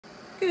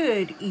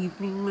Good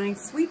evening, my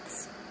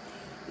sweets.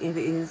 It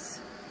is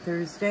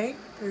Thursday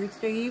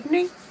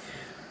evening.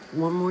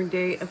 One more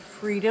day of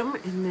freedom,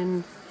 and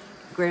then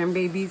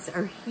grandbabies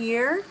are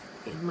here,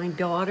 and my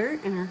daughter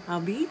and her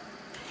hubby.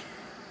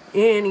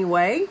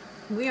 Anyway,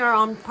 we are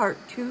on part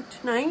 2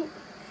 tonight,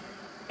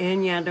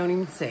 and yeah, don't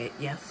even say it.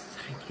 Yes,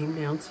 I came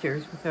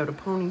downstairs without a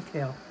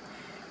ponytail.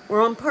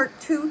 We're on part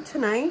 2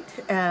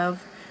 tonight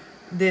of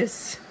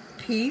this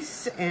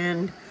piece,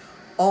 and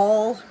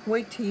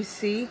wait till you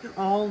see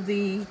all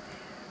the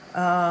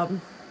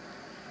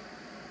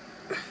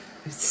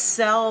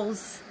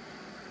cells,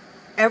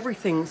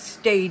 everything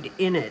stayed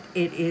in it.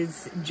 It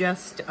is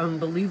just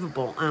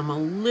unbelievable. I'm a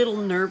little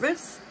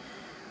nervous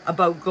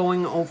about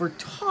going over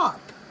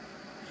top,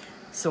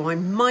 so I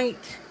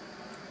might,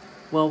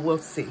 well, we'll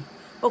see.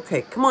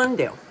 Okay, come on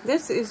down.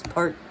 This is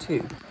part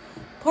 2.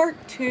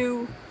 Part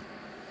 2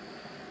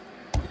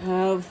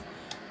 of,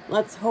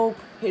 let's hope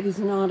it is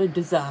not a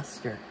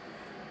disaster.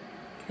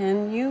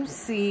 Can you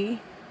see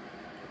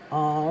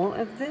all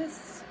of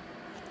this?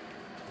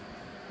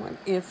 What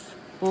if,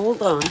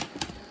 hold on.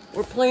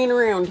 We're playing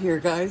around here,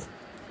 guys.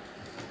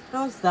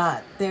 How's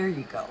that? There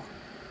you go.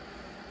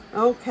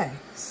 Okay,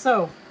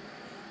 so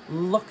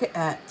look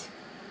at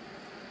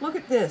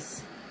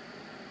this.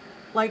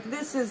 Like,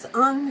 this is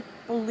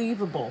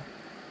unbelievable.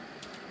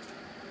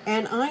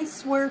 And I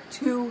swear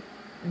to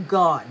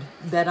God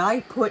that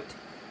I put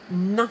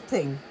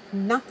nothing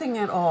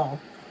at all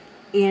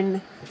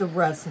in the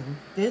resin.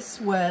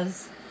 This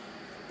was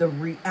the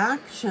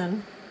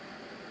reaction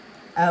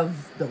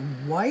of the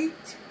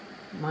white,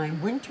 my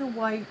winter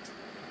white,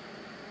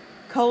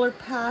 Color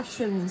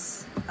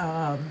Passions,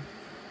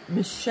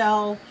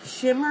 Michelle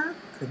shimmer,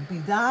 could be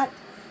that.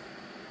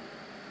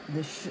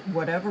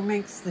 Whatever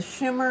makes the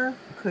shimmer,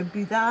 could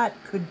be that,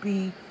 could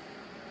be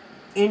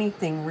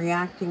anything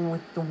reacting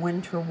with the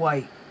winter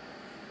white.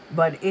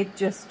 But it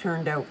just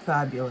turned out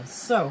fabulous.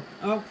 So,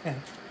 okay,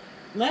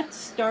 let's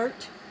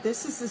start.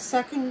 This is the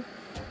second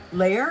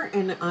layer,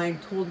 and I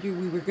told you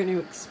we were going to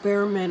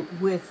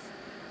experiment with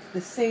the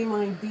same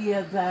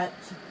idea that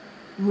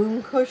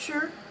Moon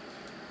Cusher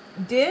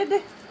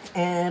did,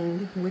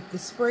 and with the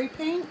spray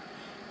paint.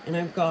 And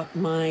I've got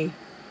my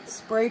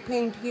spray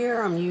paint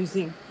here. I'm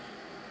using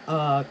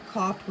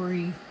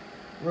coppery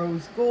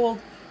rose gold.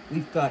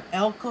 We've got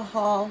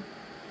alcohol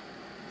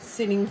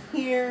sitting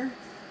here.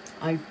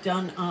 I've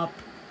done up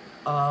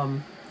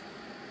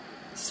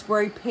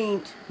spray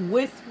paint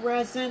with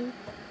resin.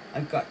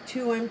 I've got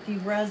 2 empty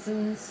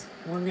resins.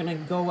 We're gonna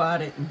go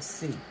at it and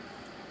see.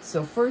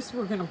 So first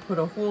we're gonna put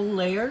a whole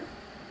layer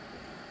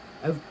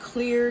of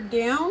clear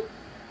down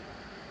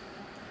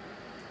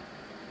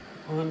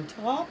on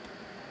top.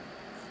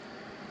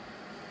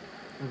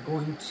 We're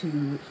going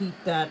to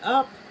heat that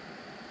up,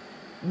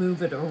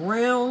 move it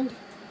around,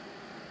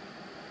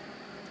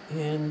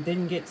 and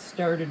then get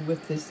started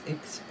with this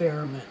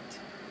experiment.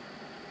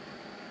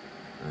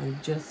 I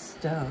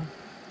just,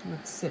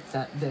 let's sit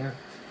that there.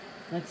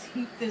 Let's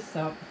heat this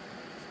up,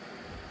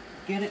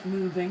 get it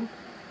moving,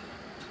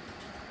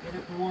 get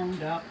it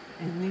warmed up,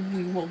 and then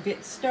we will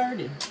get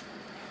started.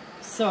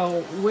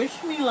 So,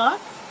 wish me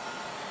luck.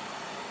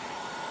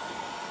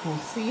 We'll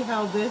see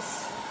how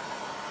this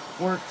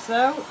works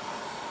out.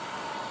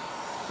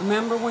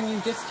 Remember, when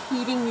you're just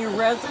heating your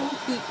resin,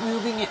 keep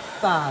moving it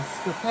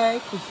fast, okay?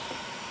 Because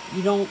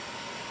you don't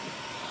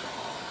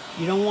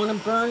want to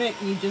burn it,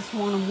 you just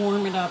want to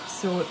warm it up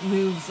so it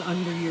moves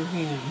under your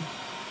hand.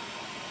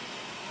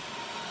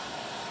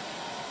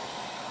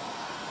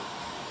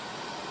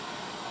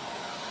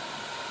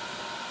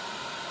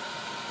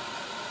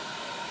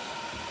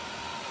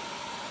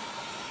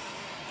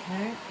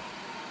 Okay.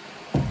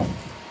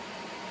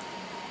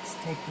 Let's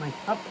take my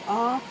cup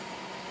off.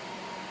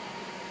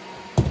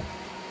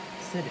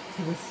 Set it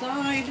to the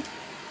side.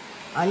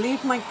 I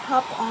leave my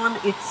cup on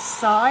its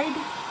side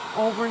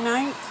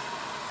overnight.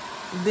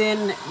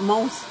 Then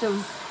most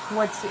of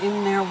what's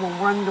in there will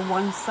run to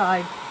one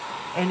side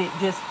and it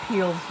just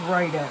peels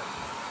right out.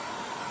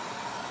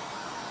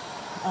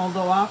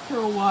 Although after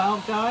a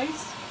while,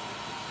 guys,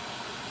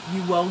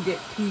 you will get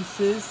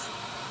pieces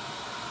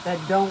that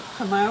don't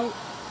come out.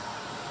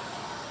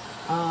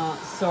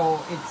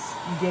 So it's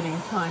getting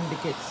time to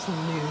get some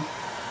new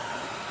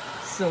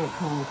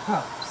silicone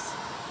cups.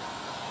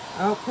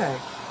 Okay,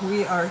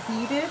 we are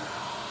heated.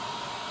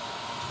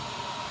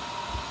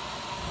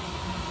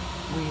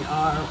 We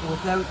are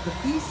without the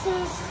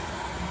pieces.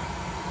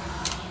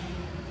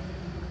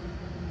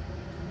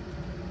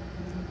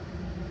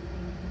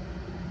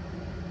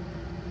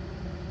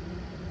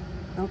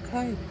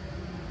 Okay.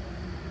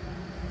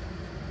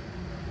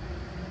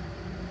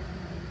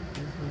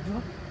 There's my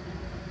hook.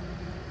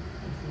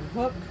 There's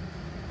my hook.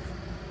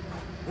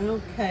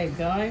 Okay,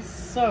 guys,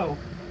 so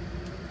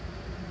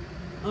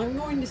I'm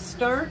going to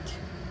start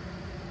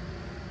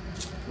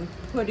with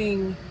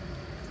putting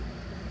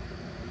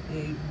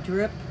a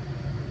drip.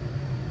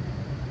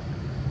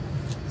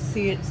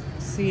 See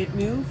it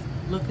move?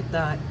 Look at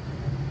that.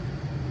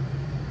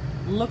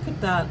 Look at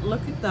that.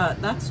 Look at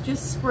that. That's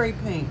just spray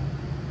paint.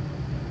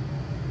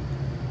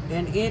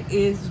 And it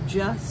is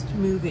just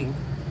moving.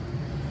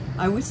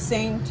 I was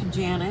saying to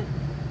Janet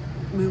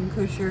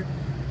Moonkusher,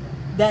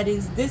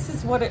 this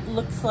is what it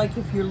looks like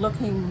if you're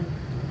looking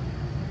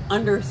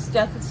under a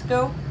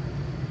stethoscope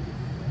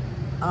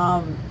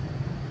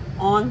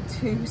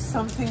onto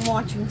something,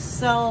 watching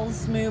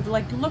cells move.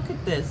 Like, look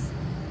at this.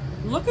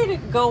 Look at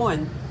it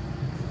going.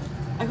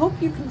 I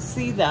hope you can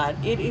see that.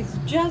 It is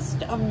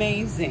just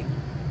amazing.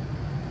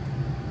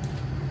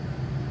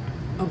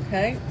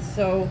 Okay,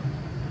 so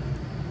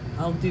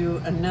I'll do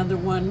another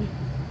one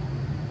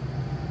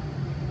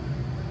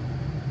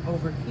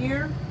over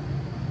here.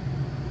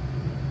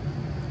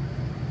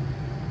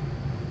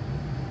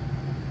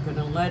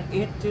 Gonna let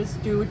it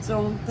just do its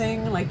own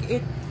thing. Like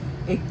it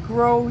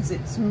grows,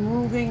 it's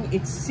moving.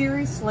 It's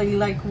seriously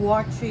like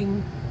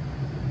watching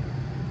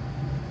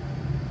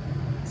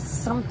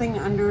something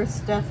under a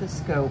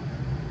stethoscope.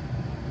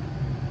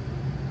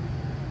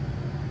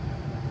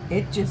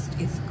 It just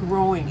is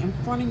growing in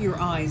front of your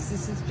eyes.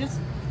 This is just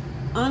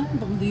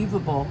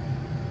unbelievable.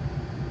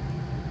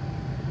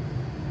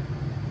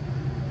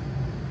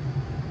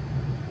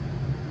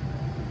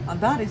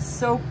 That is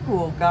so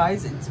cool,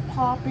 guys. It's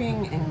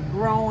popping and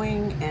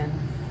growing, and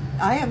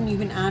I haven't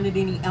even added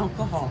any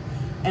alcohol,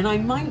 and I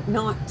might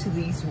not to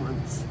these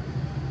ones.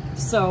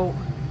 So,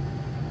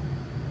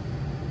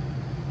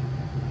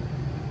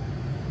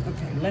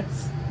 okay,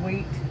 let's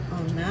wait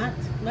on that.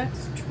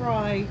 Let's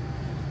try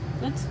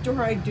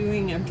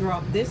doing a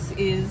drop. This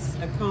is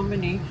a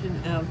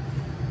combination of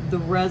the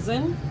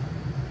resin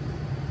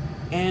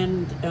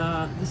and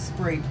the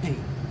spray paint.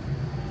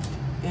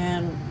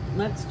 And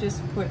let's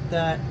just put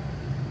that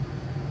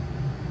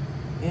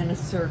in a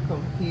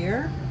circle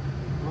here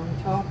on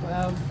top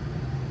of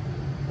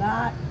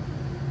that.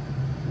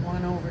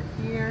 One over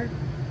here.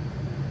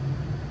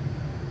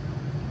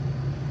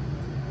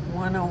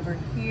 One over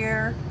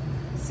here.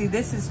 See,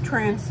 this is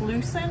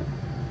translucent,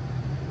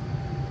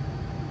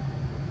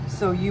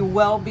 so you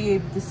will be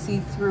able to see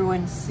through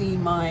and see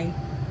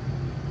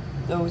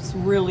those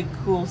really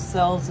cool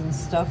cells and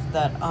stuff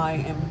that I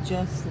am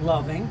just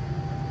loving,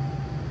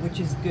 which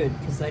is good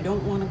because I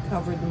don't want to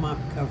cover them up.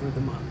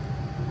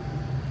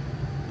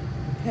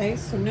 Okay,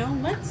 so now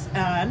let's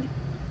add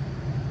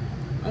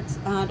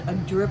a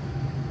drip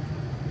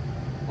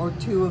or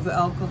two of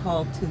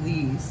alcohol to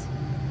these.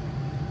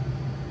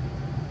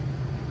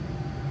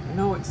 I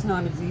know it's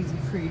not as easy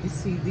for you to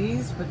see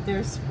these, but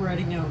they're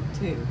spreading out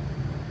too.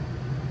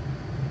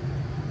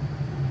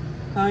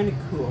 Kind of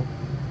cool.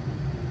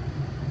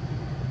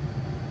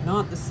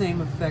 Not the same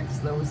effects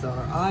those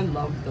are. I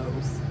love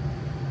those.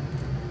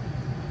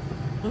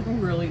 I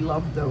really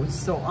love those.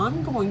 So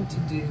I'm going to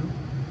do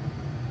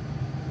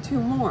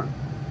two more.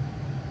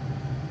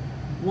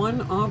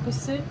 One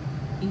opposite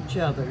each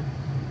other.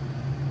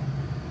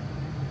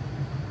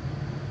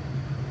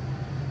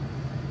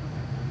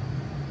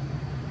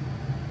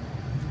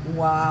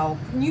 Wow,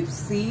 can you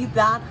see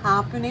that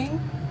happening?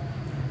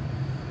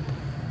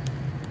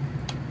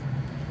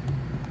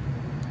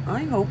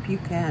 I hope you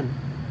can.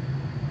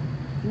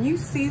 Can you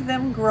see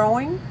them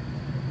growing?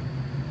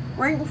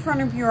 Right in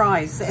front of your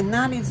eyes. And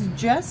that is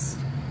just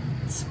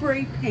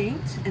spray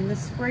paint. And the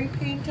spray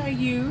paint I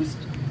used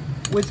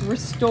was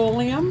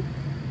Rust-Oleum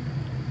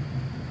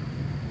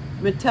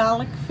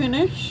metallic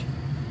finish.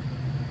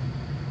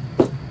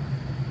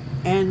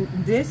 And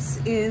this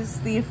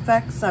is the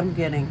effects I'm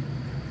getting.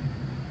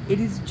 It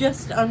is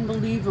just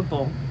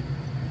unbelievable.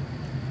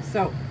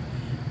 So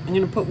I'm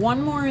going to put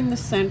one more in the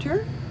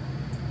center,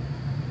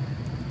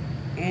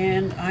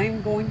 and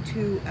I'm going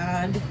to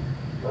add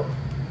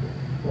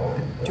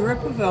a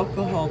drip of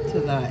alcohol to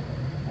that.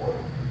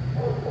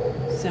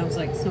 Sounds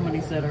like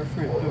somebody's at our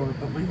front door,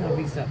 but my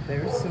hubby's up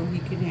there so he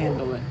can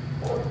handle it.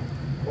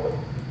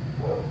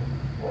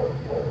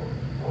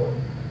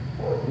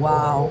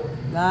 Wow,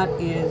 that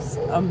is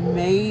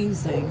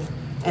amazing.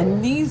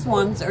 And these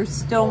ones are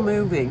still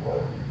moving.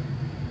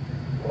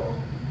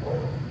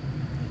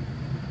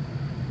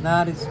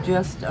 That is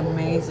just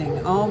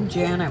amazing. Oh,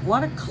 Janet,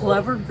 what a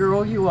clever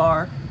girl you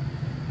are.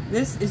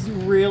 This is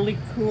really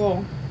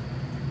cool.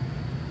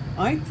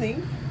 I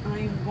think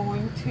I'm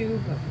going to,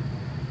 but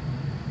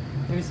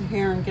there's a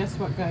hair, and guess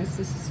what, guys?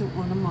 This isn't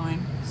one of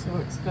mine, so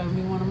it's got to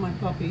be one of my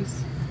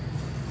puppies.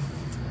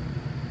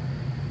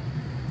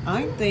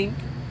 I think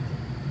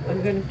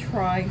I'm going to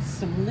try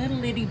some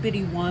little itty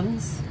bitty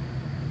ones.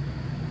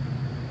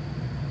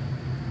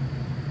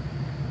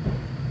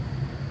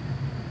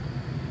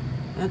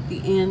 At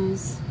the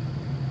ends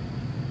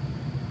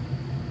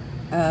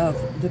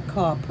of the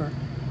copper.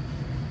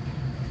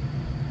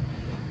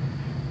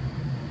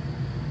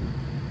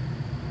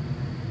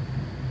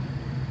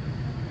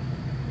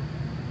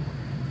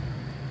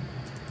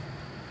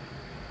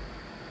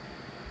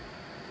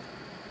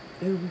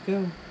 There we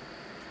go.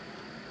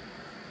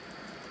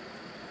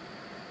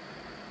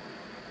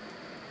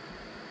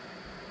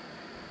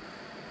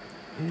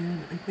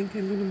 And I think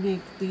I'm going to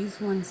make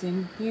these ones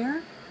in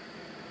here.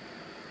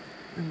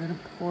 I'm going to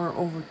pour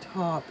over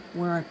top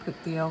where I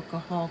put the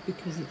alcohol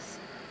because it's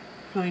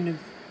kind of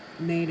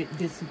made it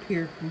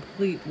disappear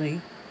completely.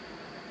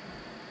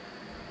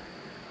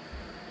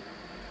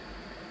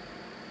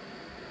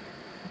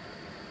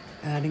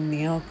 adding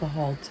the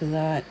alcohol to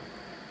that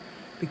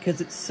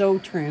because it's so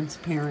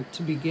transparent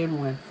to begin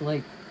with.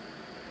 Like,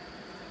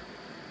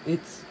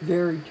 it's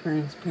very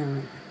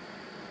transparent.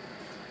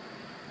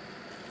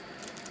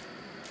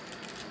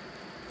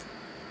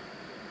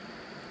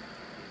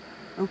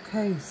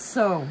 Okay,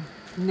 so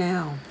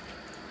now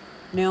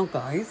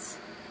guys,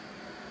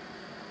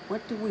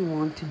 what do we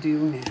want to do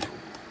now?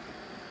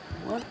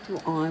 What do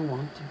I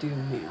want to do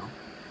now?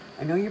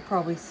 I know you're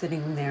probably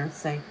sitting there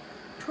saying,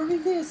 try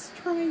this,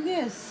 try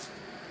this.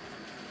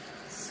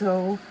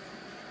 So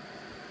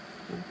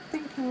I'm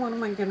thinking, what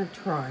am I going to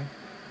try?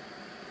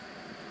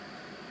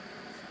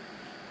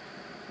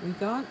 We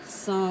got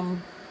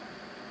some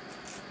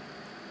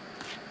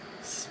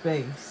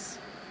space.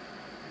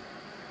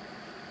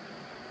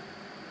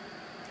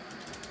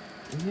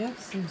 We have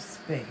some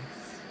space.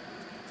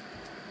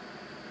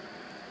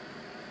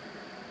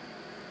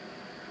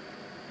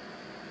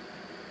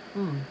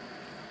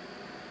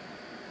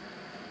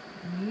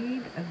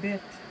 Need a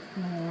bit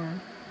more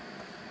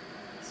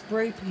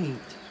spray paint.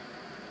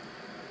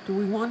 Do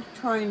we want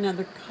to try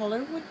another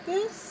color with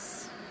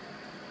this?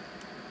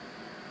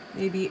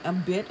 Maybe a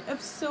bit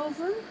of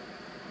silver?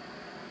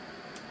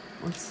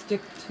 Or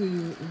stick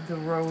to the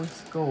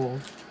rose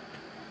gold?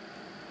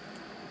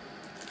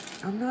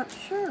 I'm not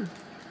sure.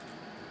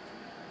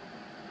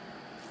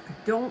 I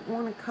don't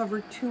want to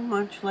cover too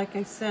much. Like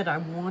I said, I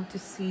want to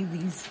see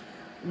these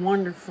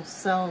wonderful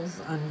cells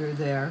under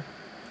there.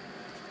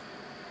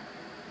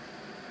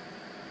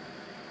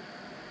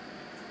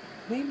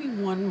 Maybe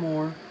one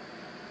more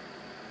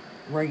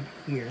right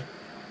here.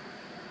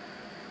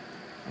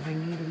 But I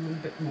need a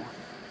little bit more.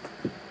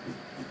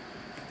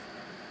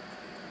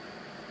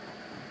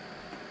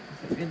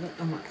 There isn't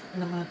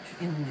much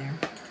in there.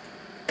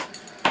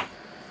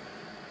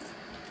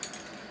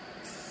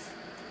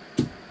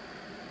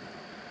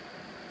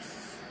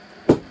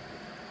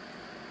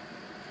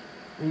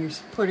 When you're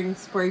putting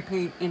spray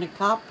paint in a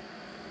cup,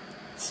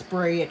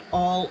 spray it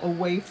all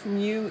away from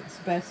you. It's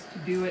best to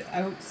do it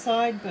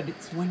outside, but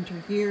it's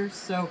winter here,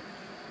 so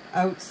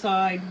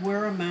outside,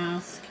 wear a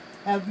mask,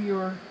 I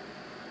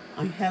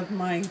have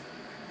my,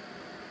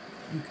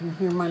 you can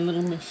hear my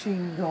little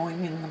machine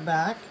going in the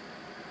back.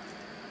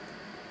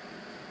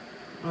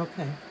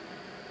 Okay,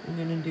 I'm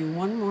gonna do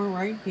one more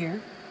right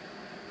here.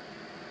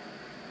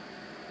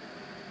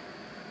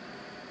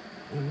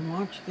 And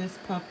watch this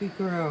puppy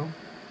grow.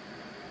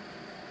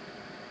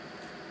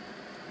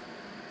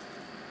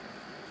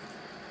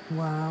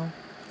 Wow.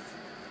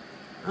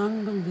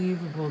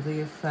 Unbelievable,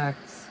 the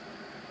effects.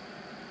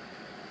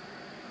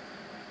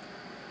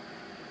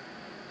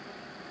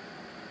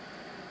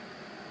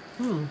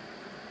 Give me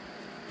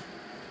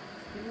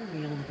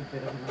a little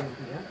bit of an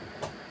idea.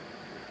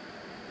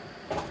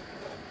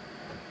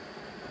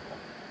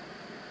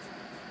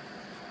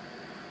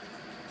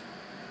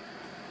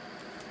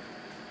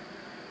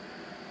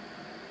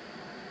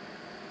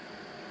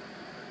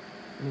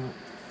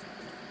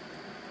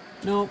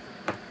 Nope,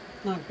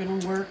 not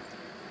gonna work.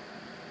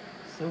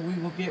 So we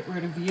will get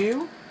rid of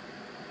you.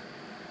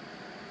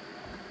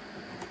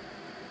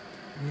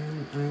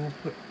 And I will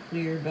put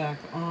clear back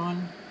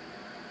on.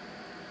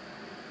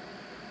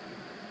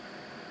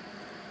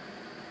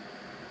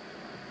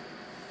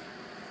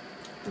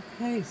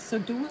 Okay, so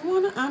do we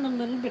want to add a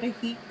little bit of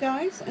heat,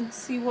 guys, and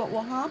see what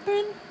will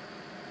happen?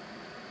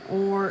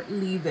 Or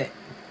leave it?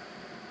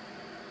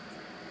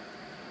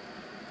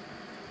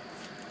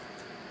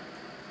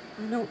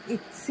 I know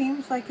it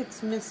seems like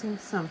it's missing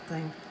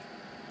something.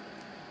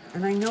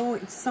 And I know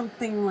it's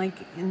something like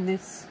in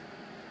this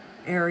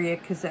area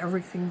because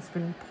everything's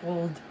been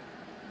pulled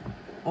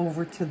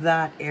over to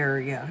that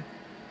area.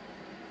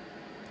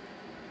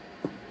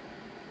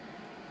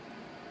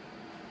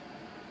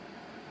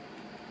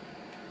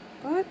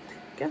 But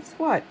guess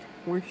what?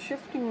 We're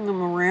shifting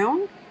them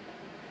around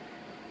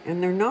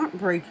and they're not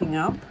breaking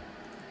up.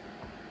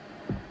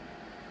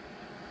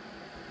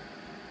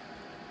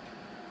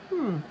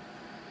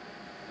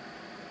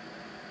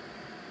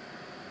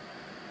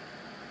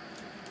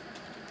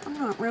 I'm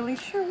not really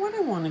sure what I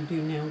want to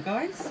do now,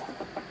 guys.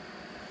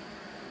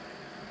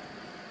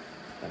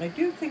 But I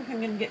do think I'm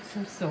going to get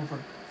some silver.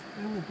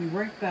 I will be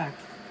right back.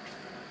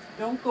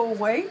 Don't go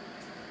away.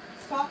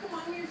 Talk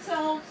among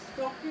yourselves.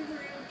 Don't be rude.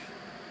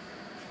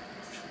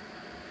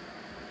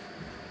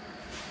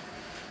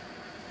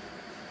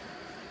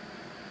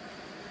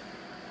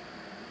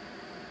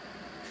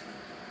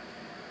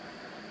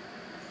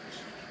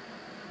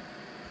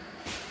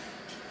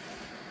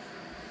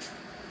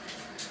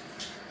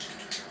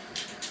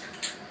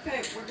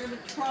 Okay, we're going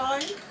to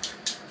try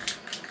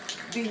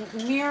the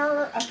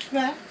mirror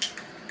effect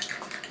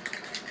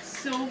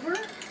silver.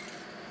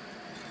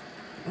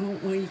 Oh,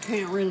 well, you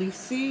can't really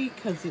see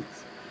because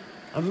it's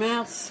a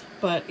mess,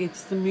 but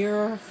it's the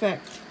mirror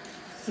effect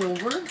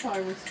silver by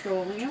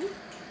Rust-Oleum.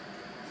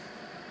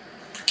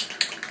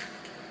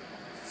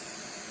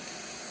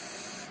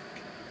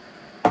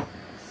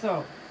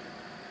 So,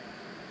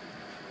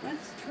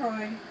 let's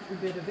try a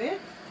bit of it,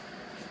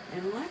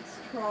 and let's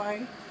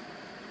try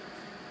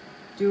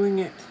doing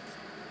it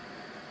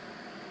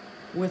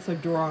with a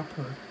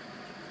dropper.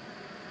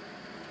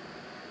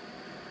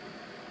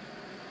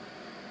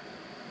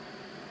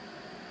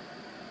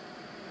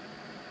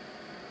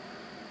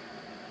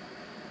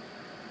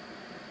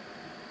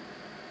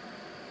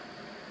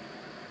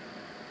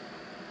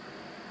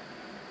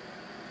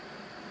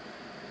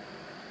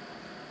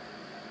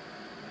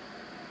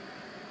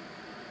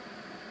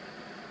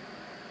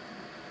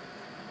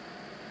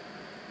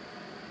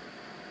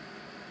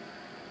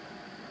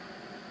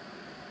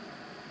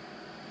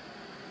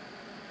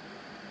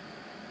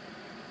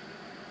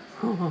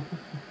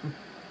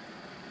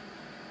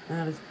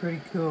 That is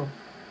pretty cool.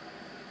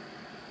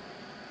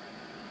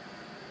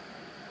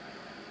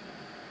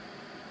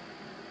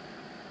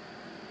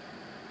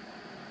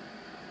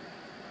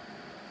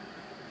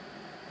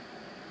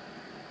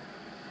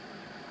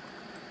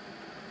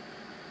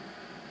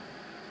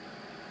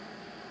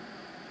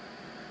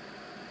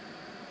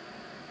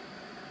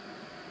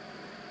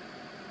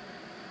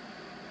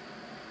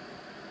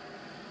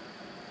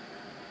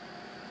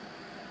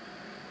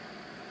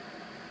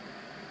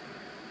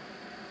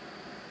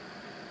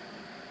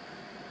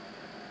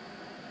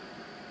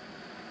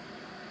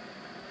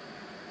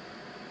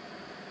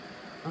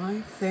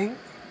 I think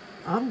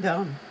I'm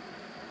done.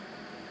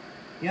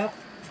 Yep,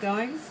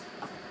 guys,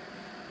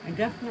 I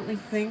definitely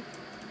think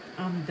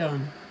I'm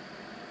done.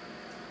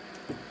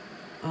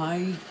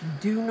 I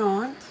do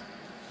not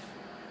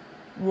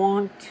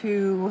want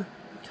to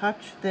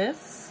touch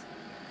this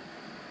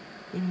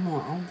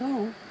anymore,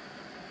 although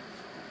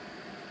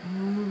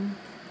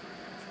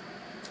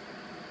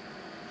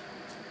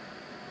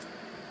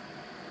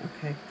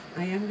okay,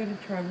 I am going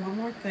to try one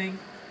more thing.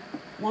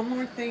 One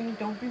more thing,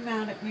 don't be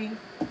mad at me.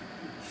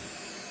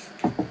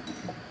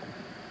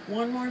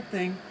 One more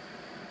thing.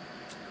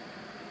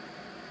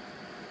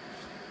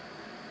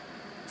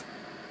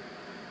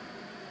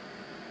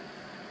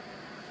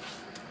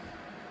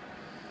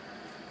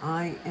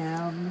 I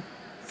am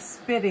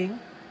spitting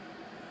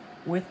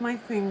with my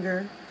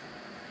finger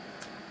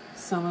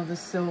some of the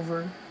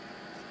silver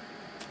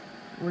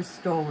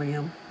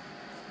Rust-Oleum.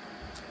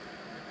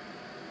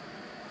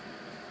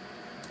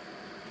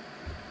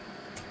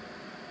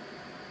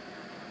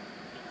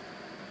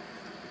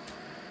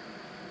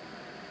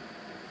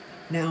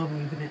 Now I'm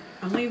leaving it.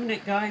 I'm leaving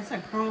it, guys. I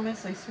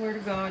promise. I swear to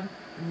God.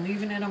 I'm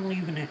leaving it. I'm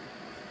leaving it.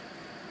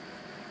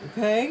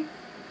 Okay?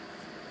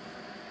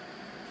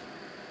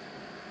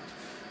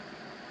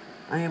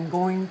 I am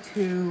going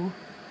to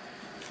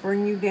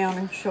bring you down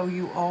and show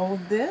you all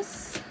of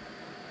this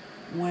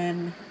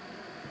when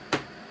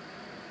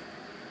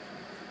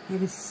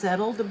it is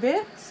settled a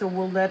bit. So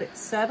we'll let it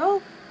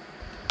settle.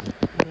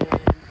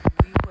 And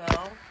we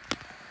will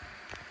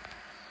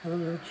have a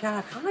little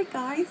chat. Hi,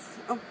 guys.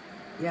 Oh.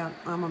 Yeah,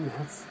 I'm a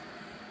mess.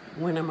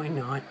 When am I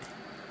not?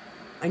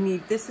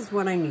 This is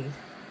what I need.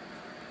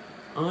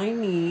 I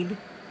need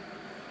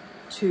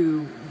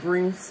to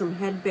bring some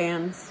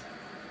headbands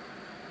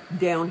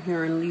down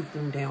here and leave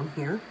them down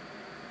here.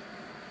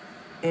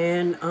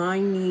 And I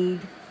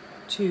need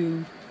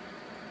to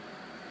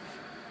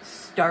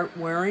start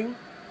wearing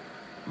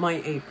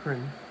my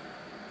apron.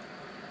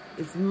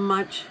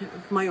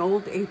 My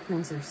old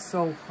aprons are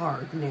so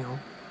hard now.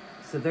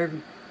 So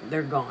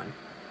they're gone.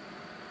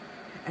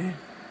 And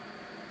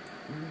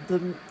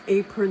the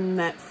apron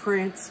that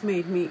France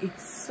made me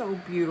is so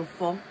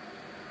beautiful,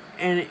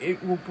 and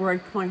it will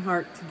break my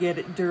heart to get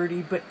it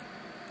dirty, but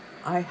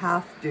I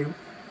have to,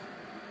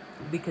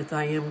 because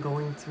I am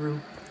going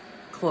through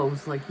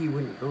clothes like you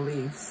wouldn't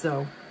believe.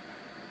 So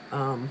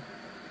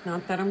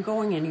not that I'm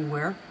going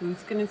anywhere.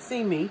 Who's gonna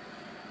see me?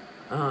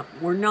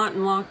 We're not in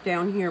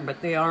lockdown here,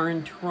 but they are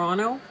in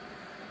Toronto.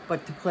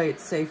 But to play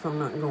it safe, I'm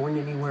not going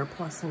anywhere.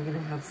 Plus I'm gonna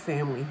have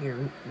family here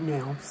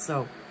now,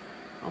 so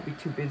I'll be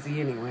too busy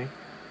anyway.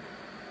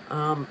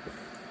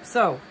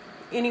 So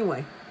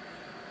anyway,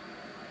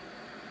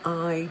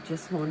 I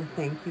just want to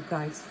thank you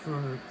guys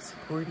for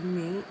supporting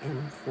me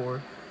and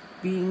for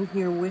being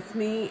here with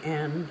me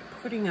and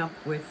putting up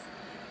with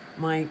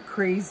my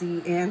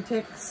crazy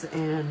antics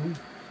and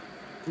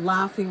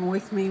laughing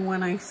with me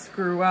when I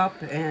screw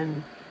up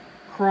and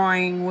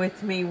crying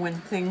with me when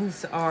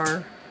things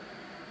are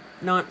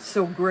not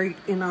so great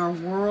in our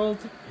world,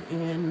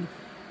 and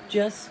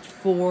just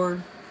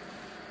for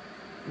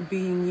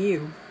being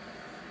you.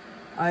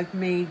 I've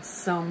made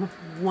some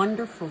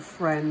wonderful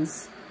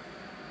friends,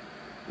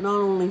 not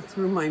only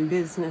through my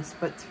business,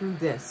 but through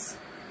this.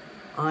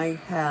 I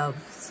have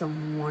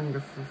some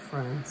wonderful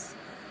friends.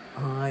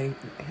 I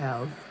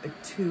have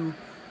two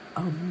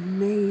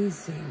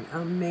amazing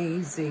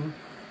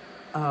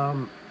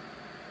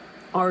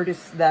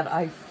artists that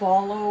I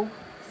follow.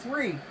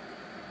 3,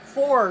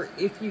 4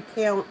 if you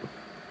count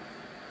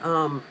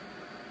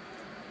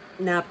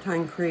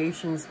Naptime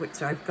Creations,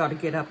 which I've got to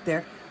get up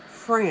there.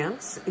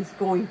 France is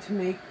going to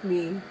make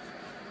me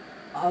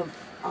a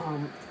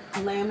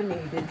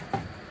laminated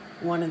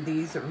one of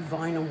these, or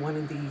vinyl one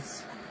of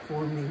these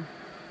for me.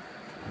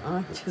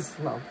 I just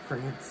love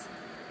France.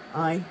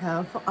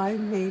 I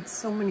made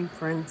so many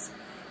friends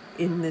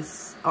in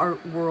this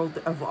art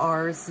world of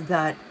ours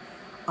that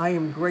I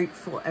am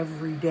grateful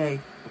every day,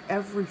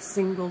 every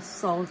single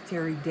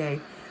solitary day.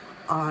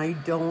 I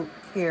don't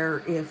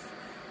care if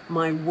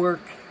my work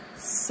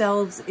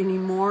sells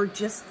anymore.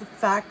 Just the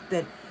fact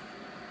that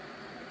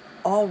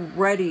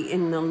already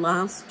in the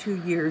last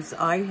 2 years,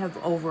 I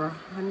have over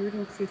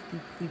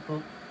 150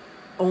 people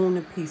own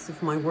a piece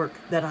of my work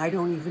that I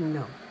don't even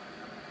know.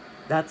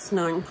 That's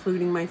not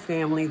including my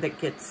family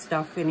that gets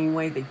stuff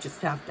anyway. They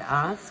just have to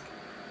ask.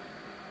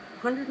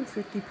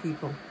 150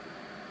 people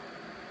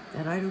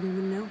that I don't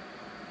even know.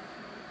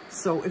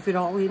 So if it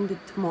all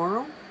ended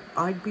tomorrow,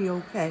 I'd be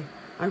okay.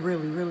 I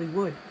really, really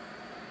would.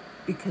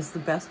 Because the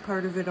best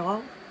part of it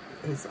all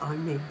is I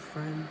made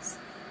friends.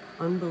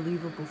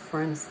 Unbelievable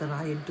friends that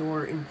I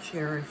adore and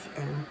cherish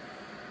and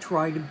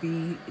try to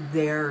be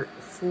there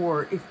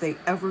for if they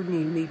ever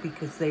need me,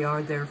 because they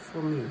are there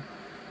for me.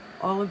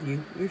 All of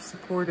you, you're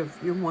supportive,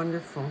 you're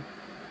wonderful.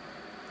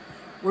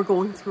 We're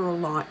going through a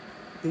lot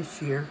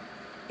this year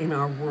in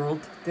our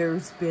world.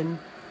 There's been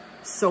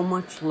so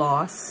much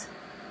loss,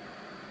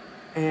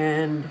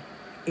 and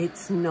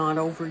it's not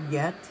over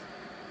yet.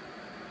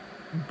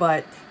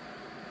 But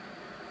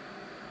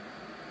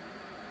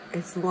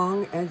as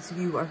long as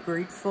you are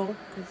grateful,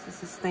 because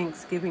this is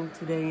Thanksgiving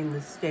today in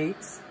the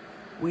States.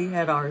 We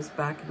had ours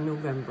back in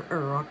November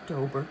or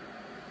October.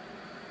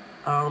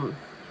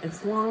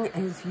 As long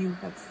as you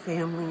have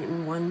family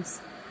and ones,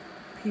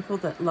 people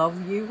that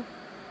love you,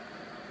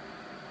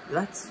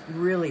 that's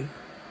really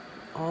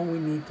all we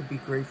need to be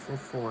grateful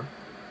for.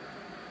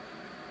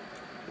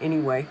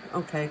 Anyway,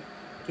 okay,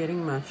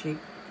 getting mushy,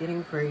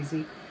 getting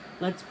crazy.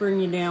 Let's bring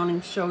you down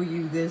and show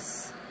you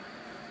this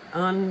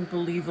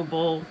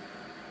unbelievable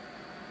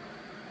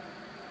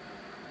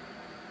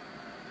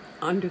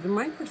under the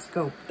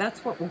microscope.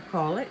 That's what we'll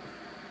call it.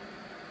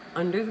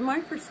 Under the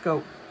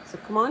microscope. So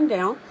come on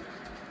down.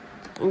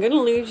 I'm going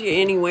to lose you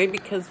anyway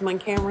because my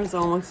camera's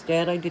almost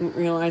dead. I didn't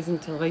realize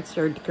until I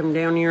started to come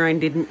down here I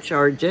didn't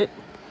charge it.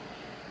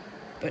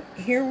 But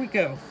here we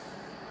go.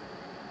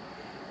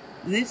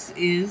 This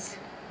is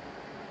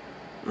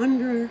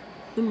under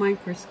the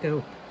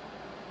microscope.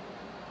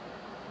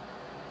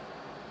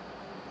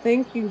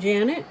 Thank you,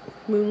 Janet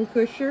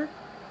Mooncusher,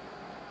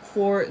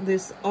 for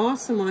this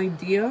awesome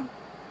idea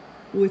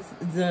with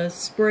the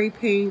spray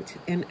paint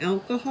and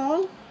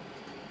alcohol.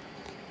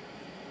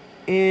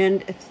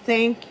 And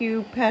thank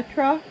you,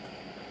 Petra,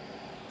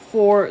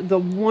 for the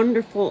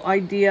wonderful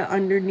idea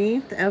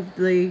underneath of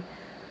the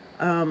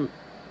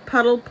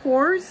puddle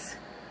pours.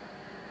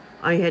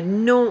 I had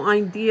no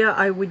idea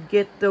I would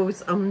get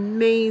those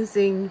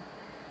amazing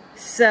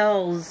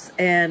cells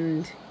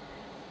and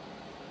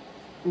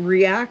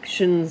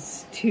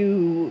reactions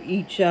to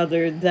each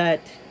other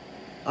that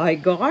I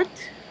got.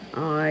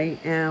 I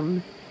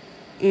am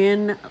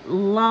in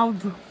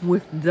love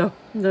with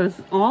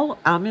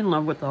I'm in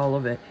love with all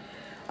of it.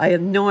 I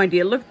have no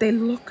idea. Look, they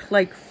look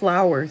like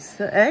flowers,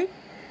 eh?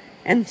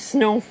 And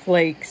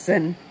snowflakes,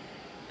 and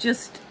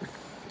just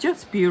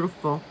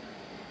beautiful.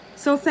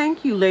 So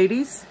thank you,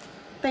 ladies.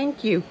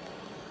 Thank you.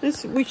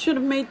 We should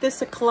have made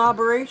this a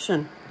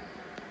collaboration.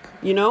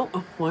 You know?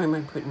 Oh, why am I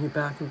putting you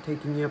back and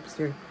taking you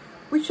upstairs?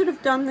 We should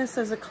have done this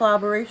as a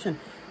collaboration.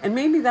 And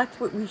maybe that's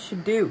what we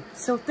should do.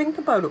 So think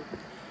about it.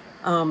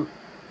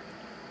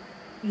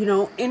 You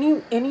know,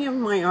 any of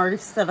my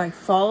artists that I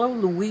follow,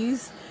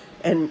 Louise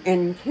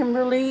and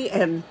Kimberly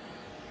and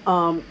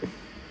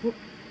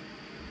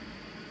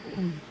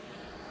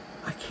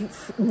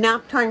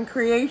Naptime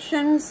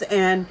Creations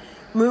and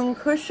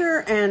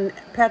Mooncusher and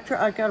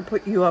Petra, I gotta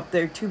put you up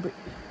there too, but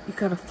you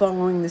got a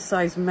following the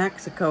size of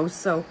Mexico,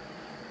 so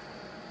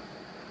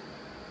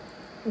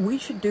we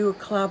should do a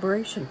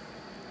collaboration.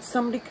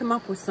 Somebody come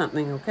up with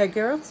something, okay,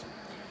 girls?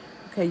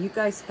 Okay, you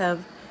guys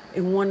have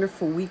a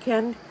wonderful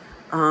weekend.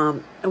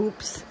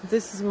 Oops,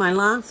 this is my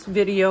last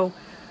video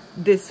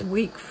this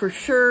week for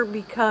sure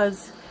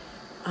because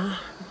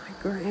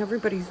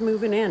everybody's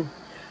moving in.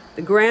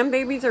 The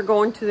grandbabies are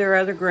going to their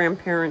other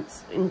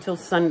grandparents until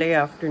Sunday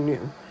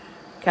afternoon.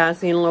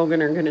 Cassie and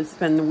Logan are going to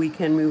spend the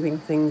weekend moving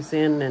things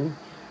in and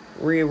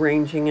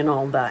rearranging and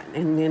all that.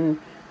 And then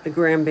the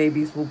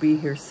grandbabies will be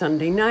here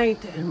Sunday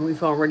night, and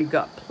we've already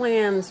got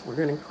plans. We're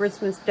going to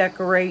Christmas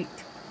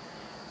decorate.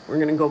 We're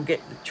going to go get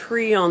the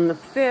tree on the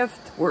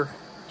 5th. We're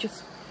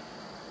just...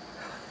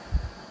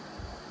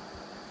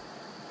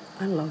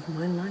 I love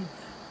my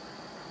life.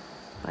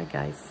 Bye,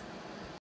 guys.